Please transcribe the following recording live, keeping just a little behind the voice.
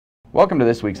Welcome to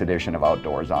this week's edition of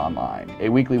Outdoors Online, a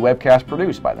weekly webcast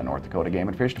produced by the North Dakota Game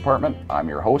and Fish Department. I'm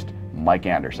your host, Mike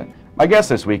Anderson. My guest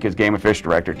this week is Game and Fish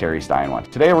Director Terry Steinwand.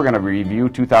 Today we're going to review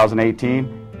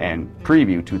 2018 and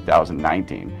preview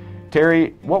 2019.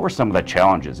 Terry, what were some of the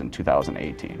challenges in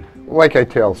 2018? Like I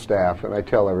tell staff and I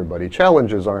tell everybody,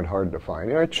 challenges aren't hard to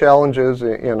find. Our challenges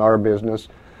in our business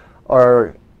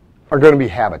are going to be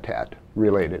habitat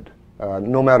related.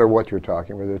 No matter what you're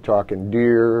talking, whether you're talking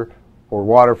deer, or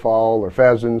waterfowl, or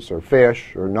pheasants, or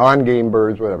fish, or non-game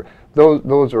birds, whatever.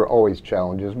 Those are always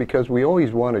challenges because we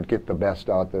always want to get the best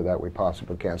out there that we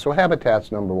possibly can. So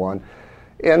habitat's number one.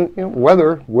 And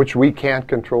weather, which we can't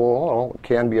control,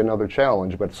 can be another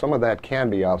challenge, but some of that can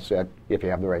be offset if you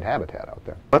have the right habitat out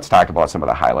there. Let's talk about some of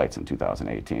the highlights in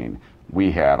 2018. We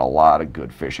had a lot of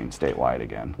good fishing statewide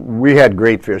again. We had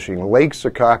great fishing. Lake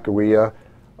Sakakawea,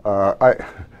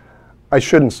 I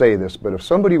shouldn't say this, but if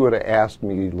somebody would have asked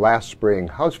me last spring,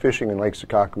 how's fishing in Lake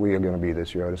Sakakawea going to be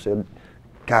this year, I would have said,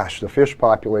 gosh, the fish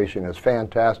population is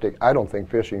fantastic. I don't think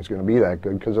fishing is going to be that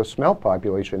good because the smelt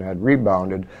population had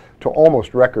rebounded to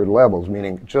almost record levels,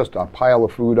 meaning just a pile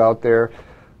of food out there.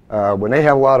 When they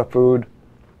have a lot of food,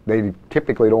 they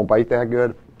typically don't bite that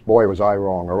good. Boy, was I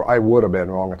wrong, or I would have been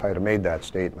wrong if I had made that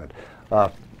statement.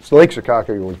 So Lake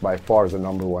Sakakawea was by far the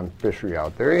number one fishery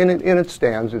out there, and it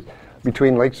stands.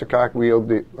 Between Lake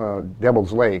Sakakawea,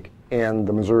 Devil's Lake, and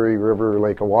the Missouri River,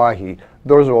 Lake Oahe,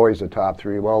 those are always the top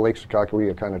three. Well, Lake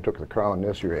Sakakawea kind of took the crown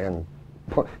this year, and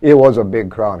it was a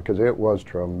big crown because it was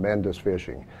tremendous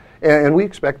fishing. And we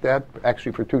expect that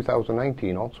actually for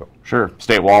 2019 also. Sure.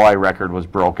 State walleye record was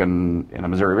broken in the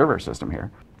Missouri River system here.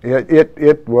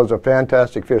 It was a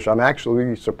fantastic fish. I'm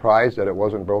actually surprised that it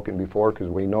wasn't broken before because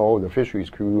we know the fisheries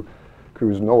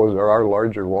crews knows there are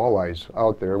larger walleyes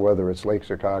out there, whether it's Lake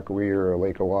Sakakawea or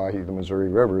Lake Oahe, the Missouri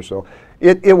River. So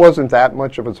it wasn't that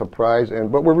much of a surprise,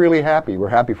 but we're really happy. We're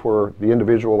happy for the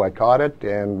individual that caught it,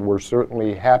 and we're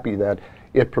certainly happy that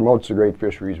it promotes the great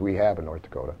fisheries we have in North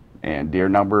Dakota. And deer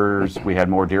numbers, we had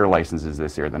more deer licenses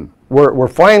this year than... We're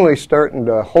finally starting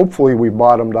to, hopefully we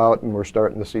bottomed out and we're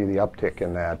starting to see the uptick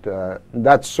in that.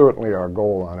 That's certainly our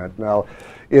goal on it. Now,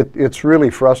 it's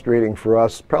really frustrating for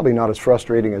us, probably not as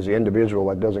frustrating as the individual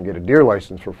that doesn't get a deer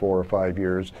license for 4 or 5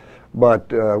 years,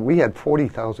 but we had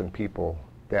 40,000 people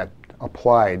that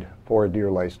applied for a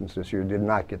deer license this year, did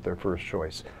not get their first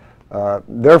choice.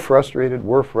 They're frustrated,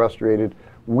 we're frustrated.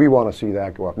 We want to see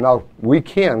that go up. Now, we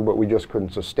can, but we just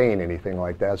couldn't sustain anything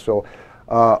like that. So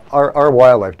our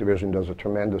wildlife division does a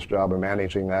tremendous job of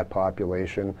managing that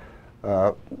population.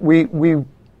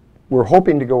 We're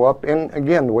hoping to go up, and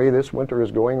again, the way this winter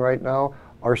is going right now,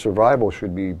 our survival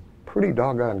should be pretty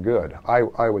doggone good,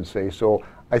 I would say. So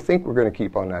I think we're going to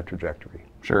keep on that trajectory.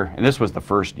 Sure, and this was the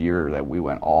first year that we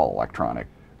went all electronic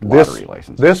lottery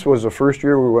licenses. This was the first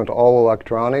year we went all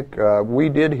electronic. We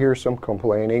did hear some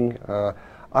complaining.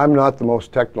 I'm not the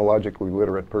most technologically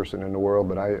literate person in the world,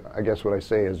 but I guess what I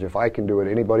say is if I can do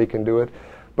it, anybody can do it.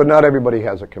 But not everybody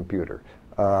has a computer.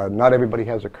 Not everybody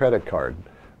has a credit card.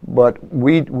 But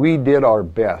we did our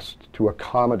best to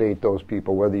accommodate those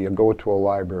people, whether you go to a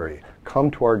library, come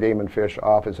to our Game and Fish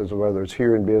offices, whether it's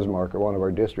here in Bismarck or one of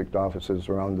our district offices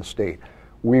around the state.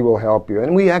 We will help you.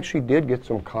 And we actually did get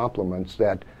some compliments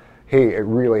that, hey, it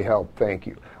really helped, thank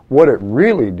you. What it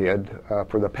really did,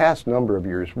 for the past number of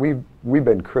years, we've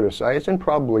been criticized, and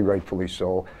probably rightfully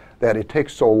so, that it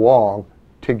takes so long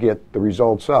to get the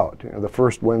results out. The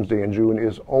first Wednesday in June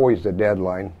is always the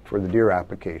deadline for the deer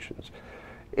applications.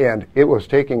 And it was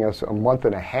taking us a month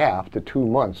and a half to 2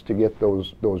 months to get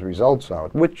those results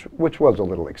out, which was a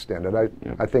little extended.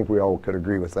 I think we all could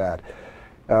agree with that.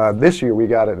 This year we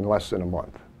got it in less than a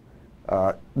month.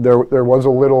 There was a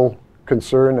little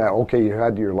concern that, okay, you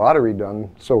had your lottery done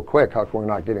so quick, how come we're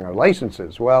not getting our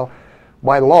licenses? Well,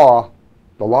 by law,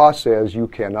 the law says you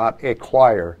cannot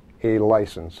acquire a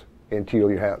license until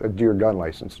you have a deer gun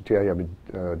license, until you have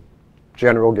a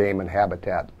general game and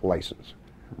habitat license.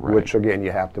 Right. Which again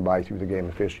you have to buy through the Game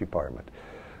and Fish Department.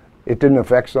 It didn't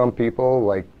affect some people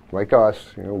like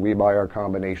us. We buy our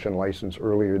combination license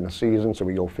earlier in the season, so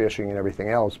we go fishing and everything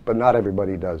else. But not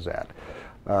everybody does that.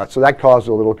 So that caused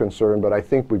a little concern. But I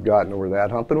think we've gotten over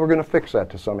that hump, and we're going to fix that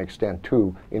to some extent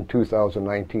too in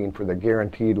 2019 for the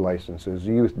guaranteed licenses,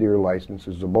 the youth deer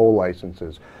licenses, the bow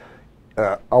licenses.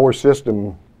 Our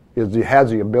system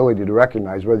has the ability to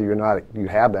recognize whether or not you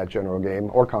have that general game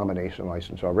or combination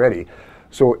license already.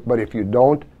 So, but if you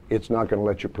don't, it's not going to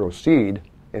let you proceed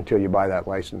until you buy that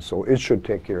license. So it should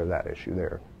take care of that issue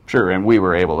there. Sure, and we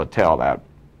were able to tell that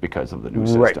because of the new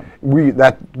system. Right.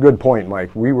 That good point,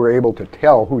 Mike. We were able to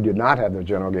tell who did not have the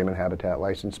general game and habitat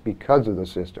license because of the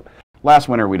system. Last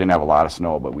winter we didn't have a lot of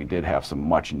snow, but we did have some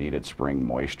much needed spring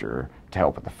moisture to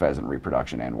help with the pheasant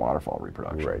reproduction and waterfowl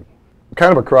reproduction. Right.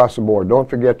 Kind of across the board. Don't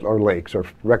forget our lakes, our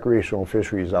recreational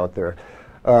fisheries out there.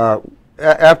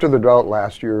 After the drought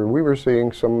last year, we were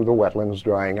seeing some of the wetlands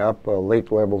drying up,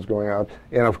 lake levels going out,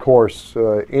 and of course,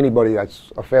 anybody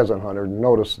that's a pheasant hunter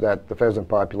noticed that the pheasant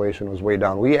population was way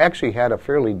down. We actually had a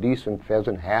fairly decent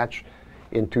pheasant hatch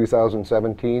in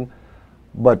 2017,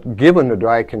 but given the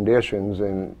dry conditions,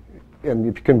 and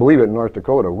if you can believe it, in North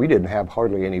Dakota, we didn't have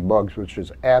hardly any bugs, which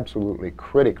is absolutely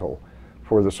critical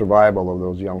for the survival of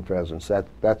those young pheasants.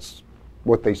 That's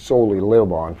what they solely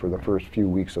live on for the first few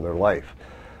weeks of their life.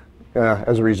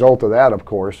 As a result of that, of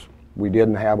course, we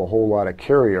didn't have a whole lot of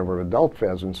carryover adult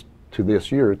pheasants to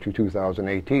this year, to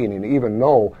 2018, and even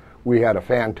though we had a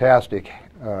fantastic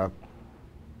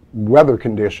weather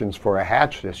conditions for a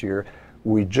hatch this year,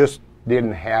 we just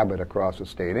didn't have it across the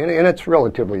state. And it's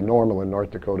relatively normal in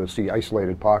North Dakota to see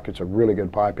isolated pockets of really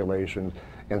good populations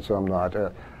and some not.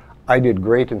 I did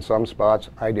great in some spots.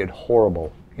 I did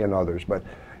horrible in others. But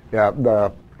yeah,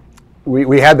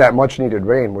 we had that much needed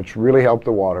rain, which really helped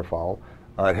the waterfowl.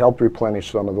 It helped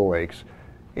replenish some of the lakes.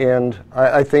 And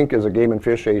I think as a game and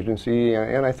fish agency,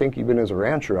 and I think even as a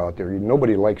rancher out there,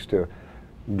 nobody likes to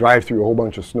drive through a whole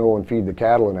bunch of snow and feed the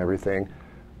cattle and everything.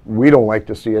 We don't like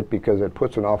to see it because it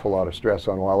puts an awful lot of stress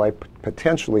on wildlife,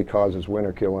 potentially causes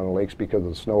winter kill on the lakes because of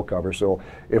the snow cover. So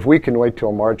if we can wait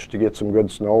till March to get some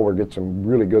good snow or get some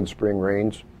really good spring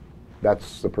rains,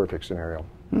 that's the perfect scenario.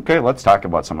 Okay, let's talk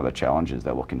about some of the challenges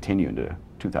that will continue into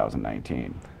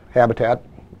 2019. Habitat,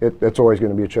 it's always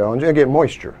going to be a challenge. And again,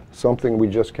 moisture, something we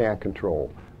just can't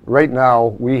control. Right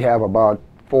now, we have about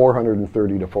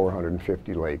 430 to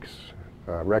 450 lakes,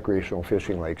 recreational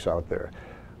fishing lakes out there.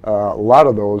 A lot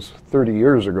of those 30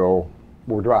 years ago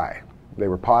were dry. They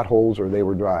were potholes or they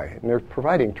were dry. And they're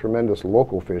providing tremendous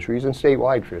local fisheries and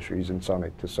statewide fisheries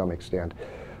to some extent.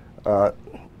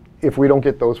 If we don't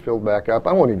get those filled back up,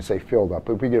 I won't even say filled up,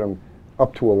 but if we get them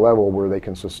up to a level where they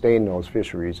can sustain those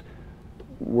fisheries,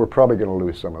 we're probably going to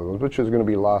lose some of those, which is going to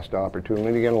be lost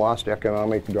opportunity, again, lost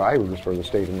economic drivers for the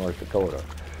state of North Dakota.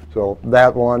 So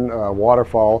that one,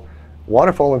 waterfowl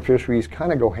and fisheries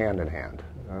kind of go hand in hand.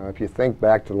 If you think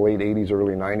back to the late 80s,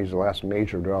 early 90s, the last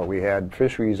major drought we had,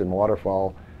 fisheries and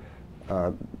waterfowl,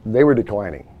 they were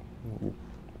declining.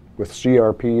 With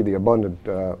CRP, the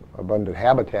abundant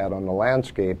habitat on the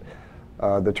landscape,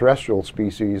 the terrestrial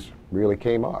species really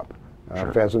came up,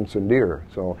 Sure. Pheasants and deer.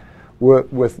 So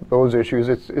with those issues,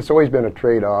 it's always been a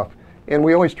trade-off, and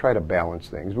we always try to balance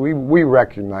things. We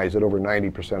recognize that over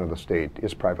 90% of the state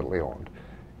is privately owned,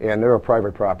 and there are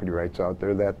private property rights out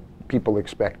there that people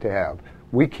expect to have.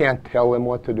 We can't tell them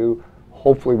what to do.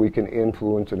 Hopefully we can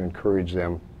influence and encourage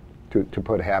them to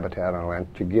put habitat on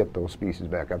land to get those species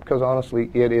back up. Because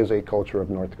honestly, it is a culture of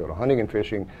North Dakota. Hunting and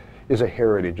fishing is a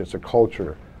heritage. It's a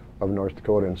culture of North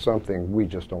Dakota and something we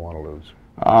just don't want to lose.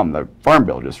 The Farm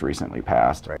Bill just recently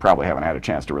passed. Right. Probably haven't had a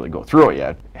chance to really go through it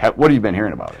yet. What have you been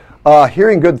hearing about it?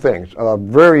 Hearing good things.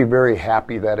 Very, very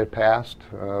happy that it passed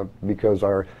because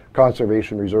our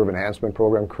Conservation Reserve Enhancement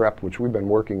Program, CREP, which we've been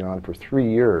working on for 3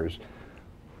 years,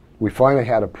 we finally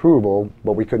had approval,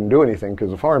 but we couldn't do anything because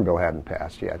the Farm Bill hadn't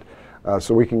passed yet.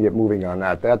 So we can get moving on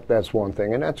that. That's one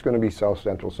thing, and that's going to be south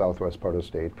central, southwest part of the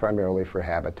state, primarily for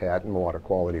habitat and water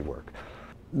quality work.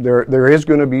 There is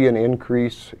going to be an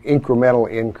incremental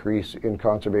increase in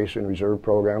Conservation Reserve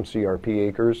Program, CRP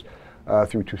acres,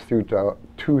 through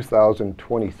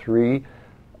 2023.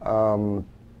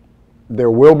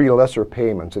 There will be lesser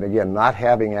payments, and again, not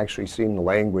having actually seen the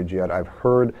language yet, I've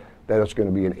heard that it's going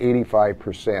to be an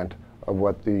 85% of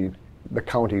what the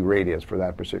county rate is for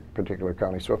that particular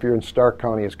county. So if you're in Stark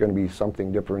County, it's going to be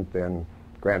something different than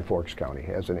Grand Forks County,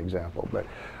 as an example. But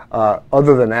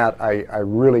other than that, I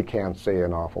really can't say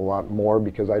an awful lot more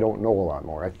because I don't know a lot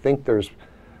more.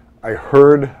 I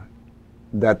heard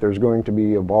that there's going to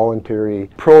be a voluntary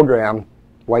program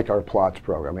like our PLOTS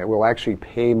program. It will actually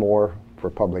pay more for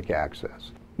public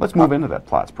access. Let's move into that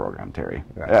PLOTS program, Terry.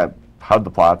 How'd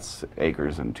the PLOTS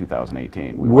acres in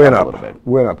 2018? We went up a little bit.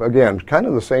 Went up. Again, kind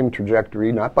of the same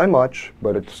trajectory, not by much,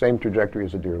 but it's the same trajectory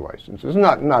as a deer license. It's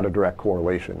not a direct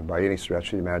correlation by any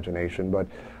stretch of the imagination, but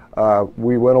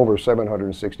we went over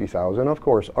 760,000. Of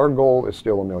course, our goal is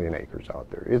still 1 million acres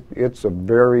out there. It's a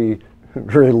very,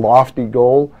 very lofty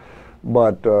goal,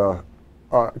 but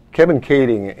Kevin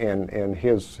Kading and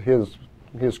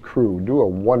his crew do a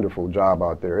wonderful job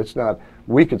out there. It's not,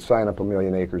 we could sign up 1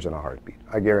 million acres in a heartbeat,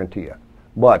 I guarantee you.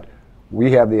 But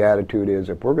we have the attitude is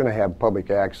if we're going to have public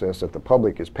access that the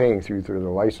public is paying through their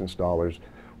license dollars,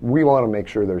 we want to make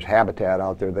sure there's habitat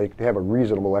out there. They have a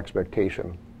reasonable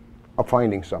expectation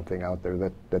finding something out there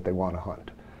that they want to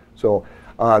hunt. So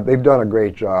they've done a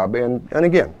great job, and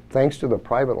again, thanks to the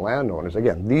private landowners.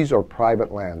 Again, these are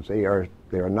private lands. They are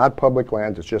not public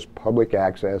lands. It's just public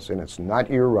access, and it's not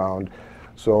year-round.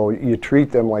 So you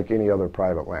treat them like any other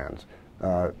private lands.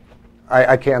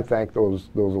 I can't thank those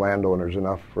landowners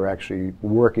enough for actually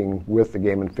working with the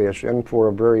Game and Fish, and for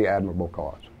a very admirable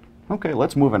cause. Okay,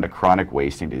 let's move into chronic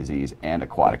wasting disease and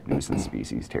aquatic nuisance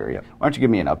species, Terry. Why don't you give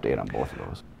me an update on both of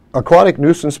those? Aquatic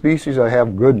nuisance species, I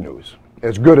have good news.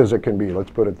 As good as it can be,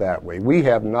 let's put it that way. We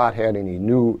have not had any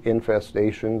new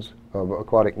infestations of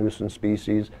aquatic nuisance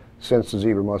species since the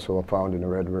zebra mussel are found in the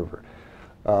Red River.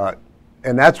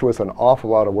 And that's with an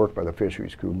awful lot of work by the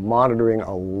fisheries crew, monitoring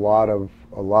a lot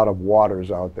of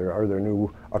waters out there. Are there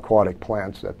new aquatic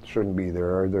plants that shouldn't be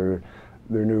there? Are there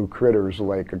new critters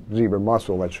like a zebra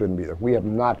mussel that shouldn't be there? We have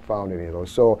not found any of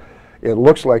those. So it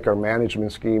looks like our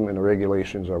management scheme and the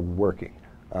regulations are working.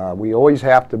 We always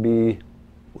have to be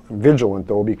vigilant,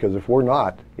 though, because if we're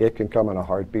not, it can come in a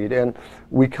heartbeat. And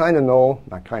we kind of know,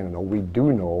 not kind of know, we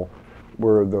do know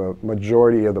where the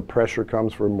majority of the pressure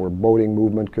comes from, where boating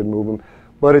movement could move them.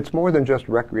 But it's more than just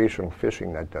recreational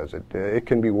fishing that does it. It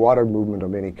can be water movement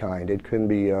of any kind. It can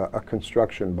be a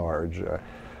construction barge.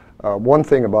 One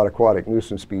thing about aquatic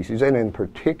nuisance species, and in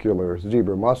particular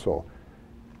zebra mussel,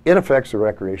 it affects the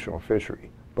recreational fishery,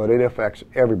 but it affects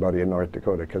everybody in North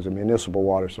Dakota because of municipal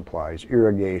water supplies,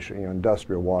 irrigation,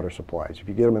 industrial water supplies. If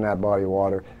you get them in that body of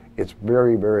water, it's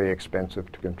very, very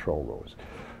expensive to control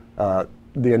those.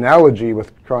 The analogy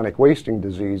with chronic wasting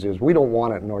disease is we don't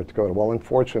want it in North Dakota. Well,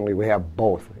 unfortunately, we have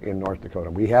both in North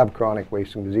Dakota. We have chronic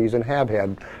wasting disease and have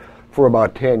had for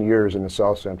about 10 years in the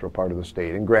south central part of the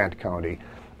state, in Grant County,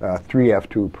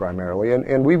 3F2 primarily.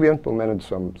 And we've implemented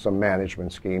some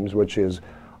management schemes, which is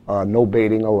no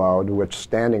baiting allowed, which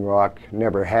Standing Rock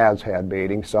never has had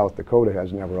baiting. South Dakota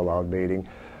has never allowed baiting.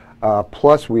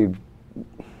 Plus, we've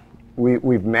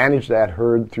managed that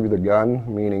herd through the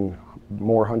gun, meaning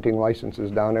more hunting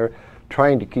licenses down there,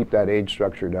 trying to keep that age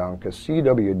structure down, because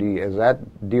CWD, as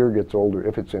that deer gets older,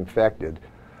 if it's infected,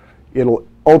 it'll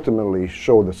ultimately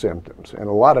show the symptoms. And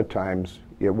a lot of times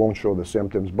it won't show the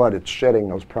symptoms, but it's shedding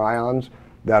those prions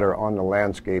that are on the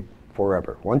landscape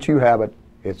forever. Once you have it,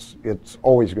 it's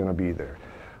always going to be there.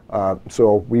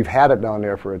 So we've had it down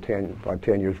there for about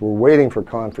 10 years. We're waiting for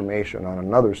confirmation on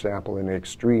another sample in the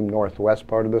extreme northwest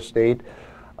part of the state.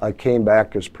 It came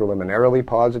back as preliminarily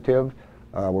positive.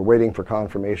 We're waiting for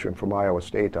confirmation from Iowa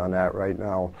State on that right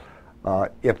now.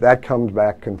 If that comes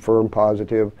back confirmed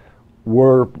positive,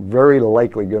 we're very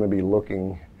likely going to be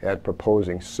looking at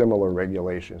proposing similar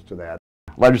regulations to that.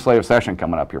 Legislative session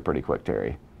coming up here pretty quick,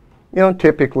 Terry.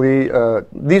 Typically,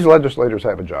 these legislators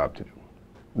have a job to do.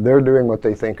 They're doing what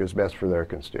they think is best for their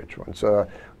constituents.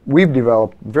 We've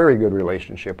developed very good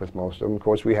relationship with most of them. Of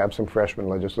course, we have some freshman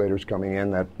legislators coming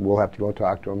in that we'll have to go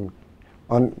talk to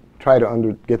them, try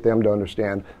to get them to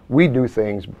understand we do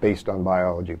things based on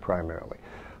biology primarily.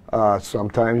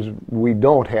 Sometimes we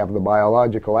don't have the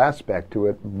biological aspect to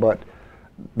it, but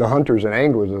the hunters and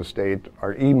anglers of the state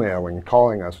are emailing,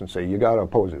 calling us and say, you got to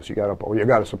oppose this, you got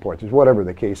to support this, whatever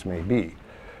the case may be.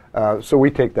 So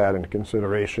we take that into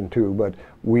consideration too, but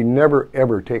we never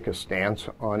ever take a stance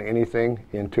on anything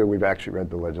until we've actually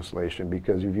read the legislation,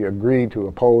 because if you agree to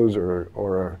oppose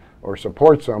or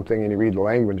support something and you read the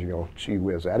language, you go, gee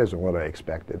whiz, that isn't what I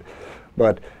expected.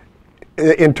 But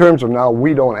in terms of now,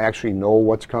 we don't actually know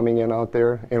what's coming in out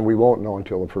there, and we won't know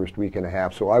until the first week and a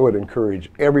half. So I would encourage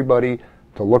everybody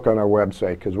to look on our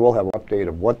website, because we'll have an update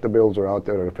of what the bills are out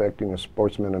there that are affecting the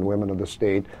sportsmen and women of the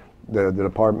state, the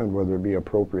department, whether it be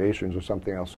appropriations or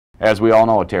something else. As we all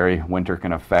know, Terry, winter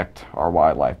can affect our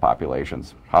wildlife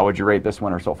populations. How would you rate this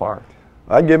winter so far?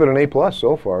 I'd give it an A+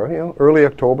 so far. Early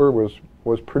October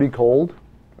was pretty cold,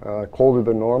 colder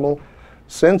than normal.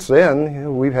 Since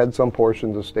then, we've had some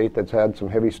portions of the state that's had some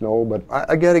heavy snow, but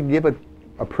I got to give it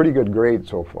a pretty good grade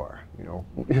so far.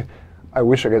 I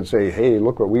wish I could say, hey,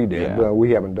 look what we did. Yeah.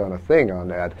 We haven't done a thing on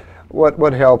that.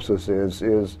 What helps us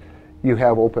is you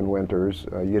have open winters.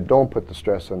 You don't put the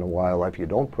stress on the wildlife. You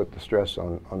don't put the stress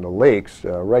on the lakes.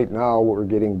 Right now, we're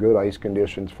getting good ice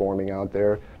conditions forming out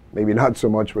there. Maybe not so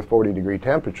much with 40-degree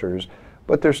temperatures,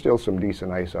 but there's still some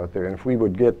decent ice out there. And if we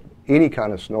would get any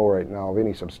kind of snow right now of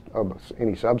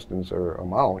any substance or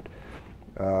amount,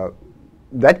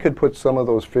 that could put some of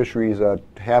those fisheries that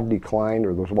have declined,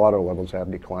 or those water levels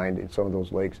have declined in some of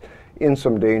those lakes, in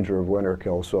some danger of winter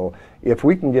kill. So if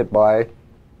we can get by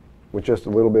with just a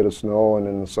little bit of snow and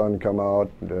then the sun come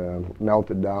out, melt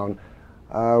it down,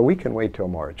 we can wait till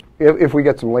March. If we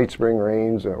get some late spring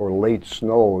rains or late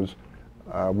snows,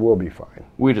 we'll be fine.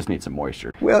 We just need some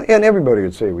moisture. Well, and everybody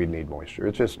would say we need moisture.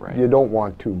 It's just Right. you don't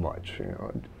want too much. You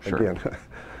know, Sure. Again,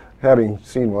 having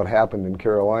seen what happened in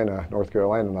Carolina, North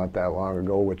Carolina, not that long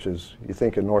ago, which is you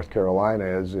think of North Carolina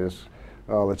as this,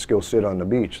 let's go sit on the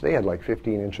beach. They had like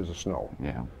 15 inches of snow.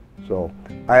 Yeah. So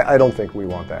I don't think we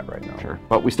want that right now. Sure.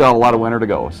 But we still have a lot of winter to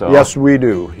go. So Yes, we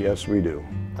do. Yes, we do.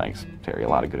 thanks, Terry. A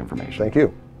lot of good information. Thank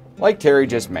you. Like Terry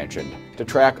just mentioned, to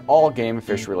track all Game and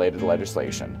Fish related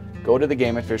legislation, go to the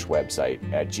Game and Fish website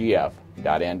at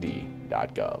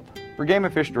gf.nd.gov. For Game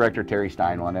and Fish Director Terry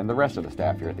Steinwand and the rest of the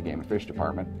staff here at the Game and Fish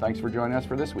Department, thanks for joining us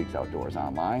for this week's Outdoors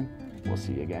Online. We'll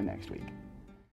see you again next week.